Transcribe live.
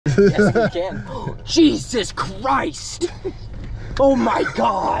Yes, we can. Jesus Christ! Oh my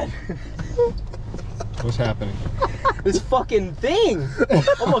God! What's happening? This fucking thing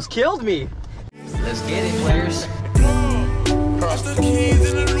almost killed me. Let's get it, players. Cross the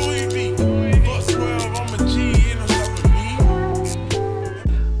keys in the Louis V. Bust 12, I'm a G, ain't no stopping me.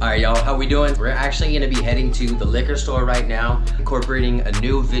 All right, y'all, how we doing? We're actually gonna be heading to the liquor store right now, incorporating a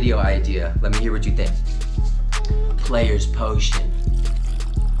new video idea. Let me hear what you think. Player's Potion.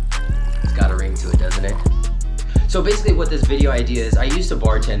 It's got a ring to it, doesn't it? So basically what this video idea is, I used to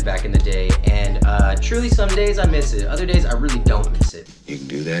bartend back in the day, and truly some days I miss it. Other days I really don't miss it. You can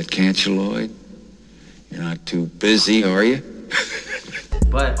do that, can't you, Lloyd? You're not too busy, are you?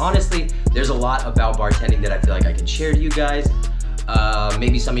 But honestly, there's a lot about bartending that I feel like I can share to you guys.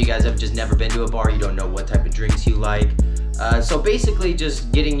 Maybe some of you guys have just never been to a bar, you don't know what type of drinks you like. So basically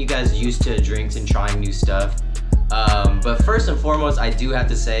just getting you guys used to drinks and trying new stuff. But first and foremost, I do have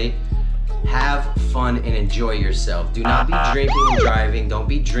to say, have fun and enjoy yourself. Do not be drinking and driving. Don't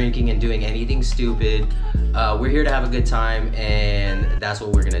be drinking and doing anything stupid. We're here to have a good time, and that's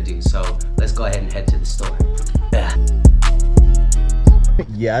what we're gonna do. So let's go ahead and head to the store.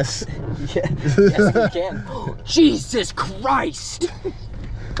 Yes. Yes, we can. Jesus Christ!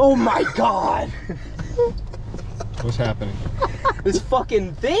 Oh my God! What's happening? This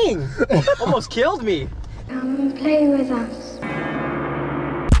fucking thing almost killed me. Come and play with us.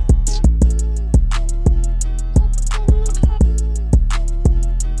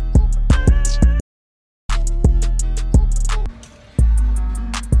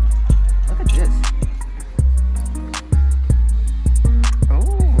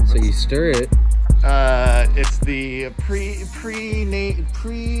 So you stir it. It's the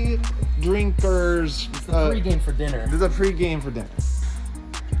pre-drinkers. Pre-game for dinner. This is a pre-game for dinner.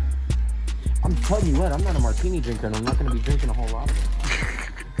 I'm telling you what, I'm not a martini drinker, and I'm not going to be drinking a whole lot of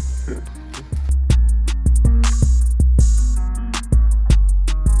it.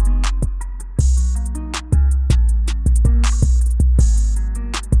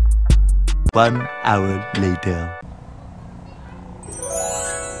 One hour later.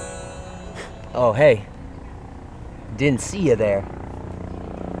 Oh, hey. Didn't see you there.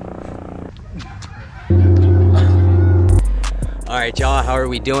 All right, y'all, how are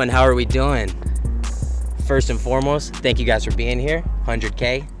we doing? How are we doing? First and foremost, thank you guys for being here.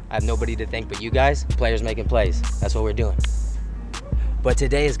 100K. I have nobody to thank but you guys. Players making plays. That's what we're doing. But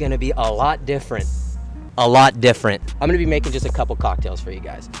today is gonna be a lot different. A lot different. I'm gonna be making just a couple cocktails for you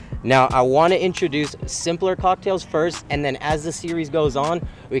guys. Now, I wanna introduce simpler cocktails first, and then as the series goes on,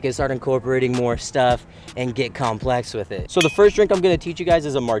 we can start incorporating more stuff and get complex with it. So the first drink I'm gonna teach you guys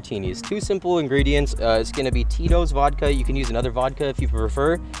is a martini. It's 2 simple ingredients. It's gonna be Tito's vodka. You can use another vodka if you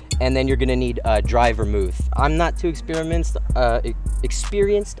prefer. And then you're gonna need dry vermouth. I'm not too experienced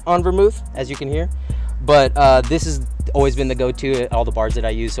on vermouth, as you can hear, but this has always been the go-to at all the bars that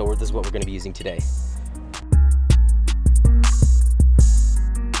I use, so this is what we're gonna be using today.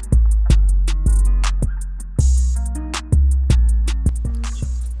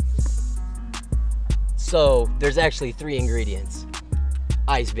 So there's actually 3 ingredients,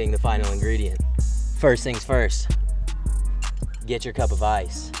 ice being the final ingredient. First things first, get your cup of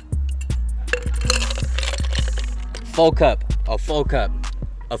ice. Full cup, a full cup,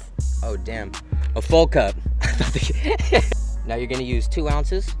 oh damn, a full cup. Now you're gonna use 2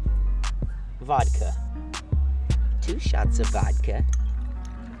 ounces vodka, 2 shots of vodka.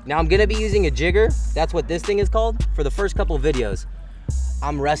 Now I'm gonna be using a jigger, that's what this thing is called, for the first couple of videos.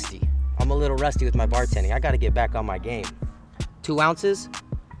 I'm rusty. I'm a little rusty with my bartending. I gotta get back on my game. 2 ounces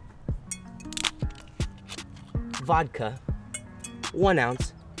vodka, 1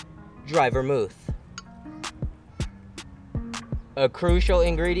 ounce dry vermouth. A crucial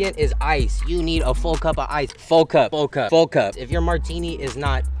ingredient is ice. You need a full cup of ice. Full cup, full cup, full cup. If your martini is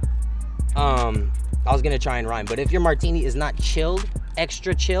not, I was gonna try and rhyme, but if your martini is not chilled,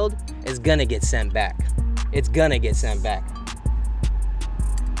 extra chilled, it's gonna get sent back. It's gonna get sent back.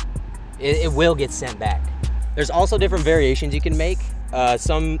 It will get sent back. There's also different variations you can make.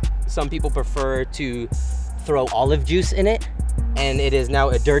 Some people prefer to throw olive juice in it, and it is now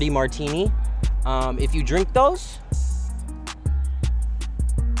a dirty martini. If you drink those,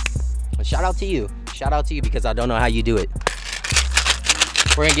 shout out to you. Shout out to you, because I don't know how you do it.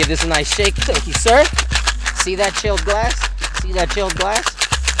 We're gonna give this a nice shake. Thank you, sir. See that chilled glass? See that chilled glass?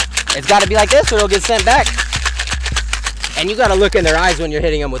 It's gotta be like this or it'll get sent back. And you gotta look in their eyes when you're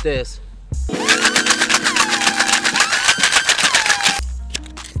hitting them with this.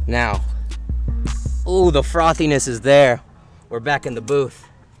 Now, ooh, the frothiness is there. We're back in the booth,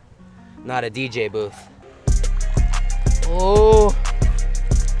 not a DJ booth. Oh,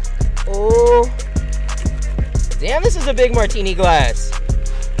 Damn, this is a big martini glass.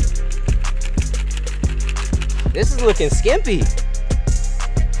 This is looking skimpy.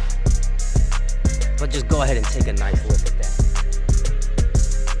 But just go ahead and take a nice look at that.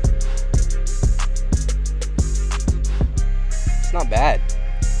 It's not bad.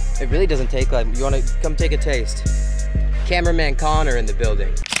 It really doesn't take like, you wanna come take a taste? Cameraman Connor in the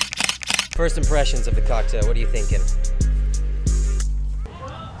building. First impressions of the cocktail, what are you thinking?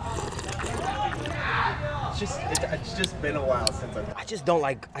 It's just been a while since I just don't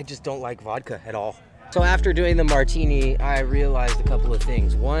like vodka at all. So after doing the martini, I realized a couple of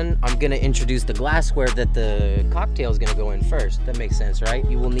things. One, I'm gonna introduce the glassware that the cocktail is gonna go in first. That makes sense, right?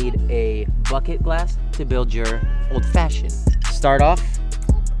 You will need a bucket glass to build your old fashioned. Start off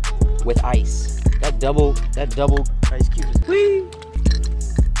with ice. That double ice cube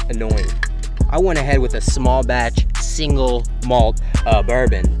is annoying. I went ahead with a small batch, single malt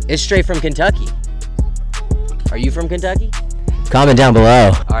bourbon. It's straight from Kentucky. Are you from Kentucky? Comment down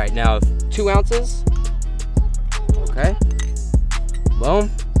below. All right, now 2 ounces. Okay,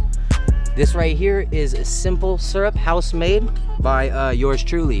 boom. This right here is a simple syrup, house made by yours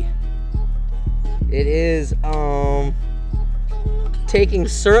truly. It is taking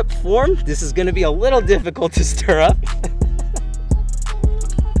syrup form. This is gonna be a little difficult to stir up.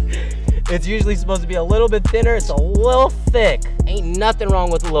 It's usually supposed to be a little bit thinner. It's a little thick. Ain't nothing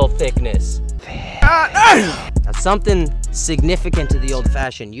wrong with a little thickness. Now something significant to the old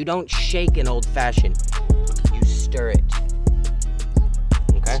fashioned. You don't shake an old fashioned. You stir it.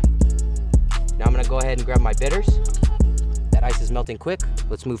 Okay? Now I'm gonna go ahead and grab my bitters. That ice is melting quick.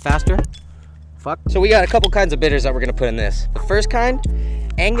 Let's move faster. Fuck. So we got a couple kinds of bitters that we're gonna put in this. The first kind,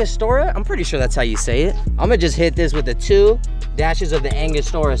 Angostura. I'm pretty sure that's how you say it. I'm gonna just hit this with the 2 dashes of the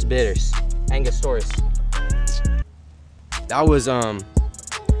Angostura bitters. Angostura. That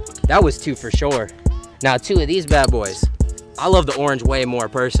was 2 for sure. Now 2 of these bad boys. I love the orange way more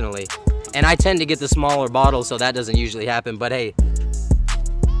personally. And I tend to get the smaller bottles, so that doesn't usually happen, but hey.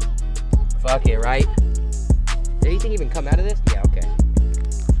 Fuck it, right? Did anything even come out of this? Yeah, okay.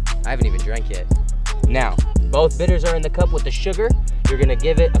 I haven't even drank yet. Now, both bitters are in the cup with the sugar. You're gonna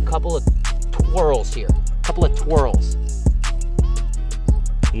give it a couple of twirls here. A couple of twirls.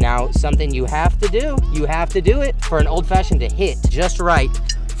 Now, something you have to do it for an old fashioned to hit just right.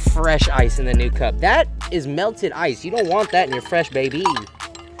 Fresh ice in the new cup. That is melted ice. You don't want that in your fresh baby.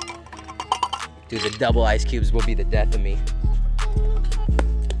 Dude, the double ice cubes will be the death of me.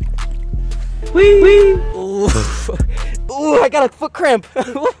 Wee! Wee! Ooh. Ooh, I got a foot cramp.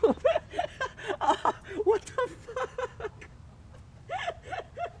 What the fuck?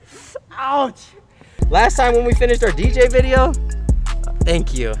 Ouch! Last time when we finished our DJ video,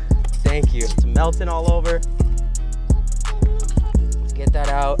 thank you. It's melting all over. Let's get that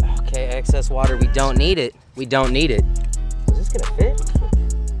out. Okay, excess water. We don't need it. Is this gonna fit?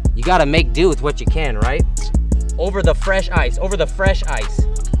 You gotta make do with what you can, right? Over the fresh ice.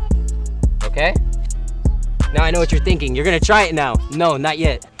 Okay? Now I know what you're thinking. You're gonna try it now. No, not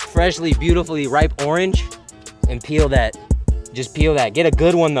yet. Freshly, beautifully ripe orange, and peel that. Just peel that. Get a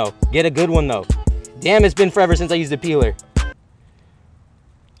good one though. Damn, it's been forever since I used a peeler.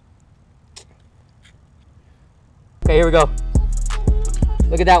 Okay, here we go.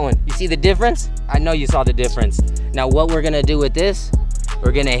 Look at that one. You see the difference? I know you saw the difference. Now what we're gonna do with this,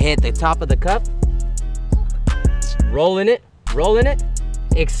 we're gonna hit the top of the cup, rolling it,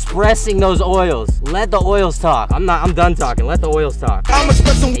 expressing those oils. Let the oils talk. I'm done talking. Let the oils talk.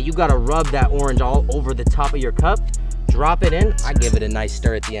 And you gotta rub that orange all over the top of your cup. Drop it in. I give it a nice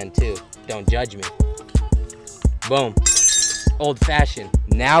stir at the end too. Don't judge me. Boom. Old fashioned.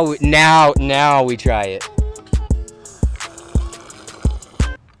 Now we try it.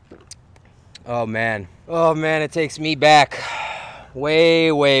 Oh man, it takes me back,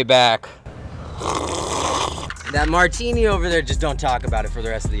 way back. That martini over there, just don't talk about it for the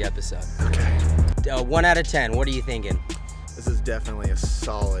rest of the episode. Okay. 1 out of 10, what are you thinking? This is definitely a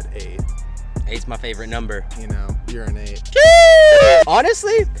solid 8. 8's my favorite number. You know, you're an 8.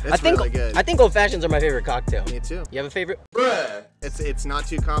 Honestly, I think really good. I think old fashions are my favorite cocktail. Me too. You have a favorite? It's not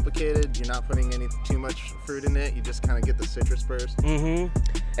too complicated. You're not putting too much fruit in it. You just kind of get the citrus burst. Mm-hmm.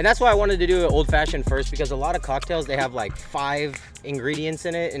 And that's why I wanted to do an old fashioned first, because a lot of cocktails, they have like 5 ingredients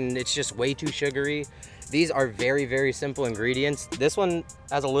in it and it's just way too sugary. These are very simple ingredients. This one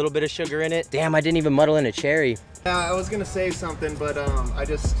has a little bit of sugar in it. Damn, I didn't even muddle in a cherry. Yeah, I was gonna say something, but I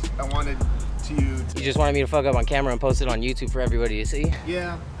wanted to. You just wanted me to fuck up on camera and post it on YouTube for everybody to see?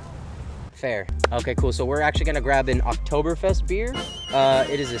 Yeah. Fair. Okay, cool. So we're actually gonna grab an Oktoberfest beer.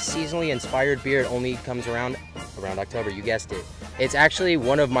 It is a seasonally inspired beer. It only comes around October, you guessed it. It's actually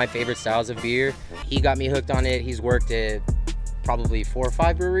one of my favorite styles of beer. He got me hooked on it. He's worked at probably 4 or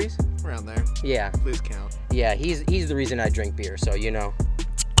 5 breweries. Around there. Yeah. Please count. Yeah, he's the reason I drink beer, so you know.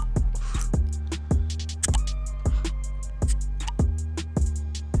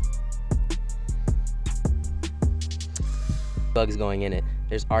 Bugs going in it.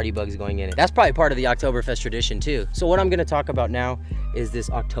 There's already bugs going in it. That's probably part of the Oktoberfest tradition too. So what I'm gonna talk about now is this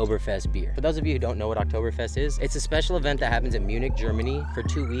Oktoberfest beer. For those of you who don't know what Oktoberfest is, it's a special event that happens in Munich, Germany for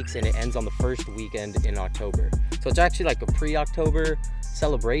 2 weeks, and it ends on the first weekend in October. So it's actually like a pre-October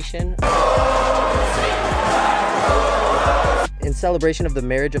celebration. In celebration of the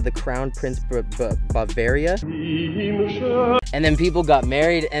marriage of the Crown Prince Bavaria. And then people got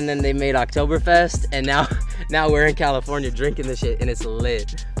married, and then they made Oktoberfest, and now we're in California drinking this shit, and it's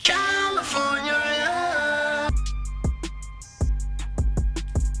lit. California.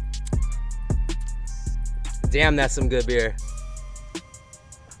 Damn, that's some good beer.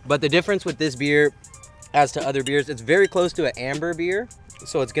 But the difference with this beer as to other beers, it's very close to an amber beer,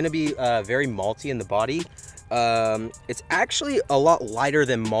 so it's gonna be very malty in the body. It's actually a lot lighter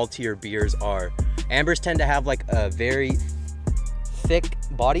than maltier beers are. Ambers tend to have like a very thick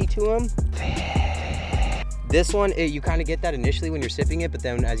body to them. This one, you kind of get that initially when you're sipping it, but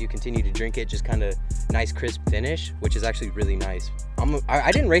then as you continue to drink it, just kind of nice crisp finish, which is actually really nice. I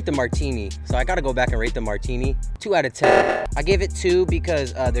didn't rate the martini, so I gotta go back and rate the martini. 2 out of 10. I gave it 2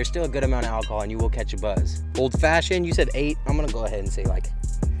 because there's still a good amount of alcohol and you will catch a buzz. Old fashioned, you said 8. I'm gonna go ahead and say like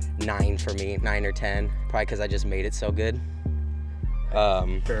 9 for me, 9 or 10, probably because I just made it so good.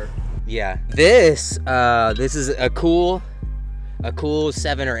 Sure. Yeah, this is a cool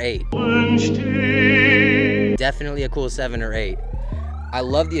 7 or 8. Definitely a cool 7 or 8. I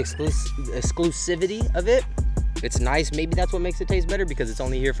love the exclusivity of it. It's nice. Maybe that's what makes it taste better because it's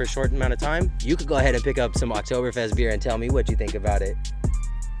only here for a short amount of time. You could go ahead and pick up some Oktoberfest beer and tell me what you think about it.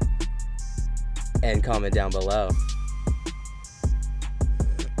 And comment down below.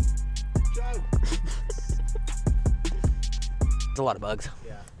 It's a lot of bugs.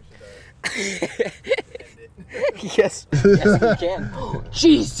 Yeah, we should end it. Yes, yes we can.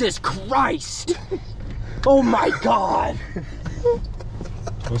 Jesus Christ! Oh my God!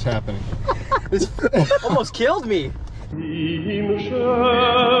 What's happening? This almost killed me.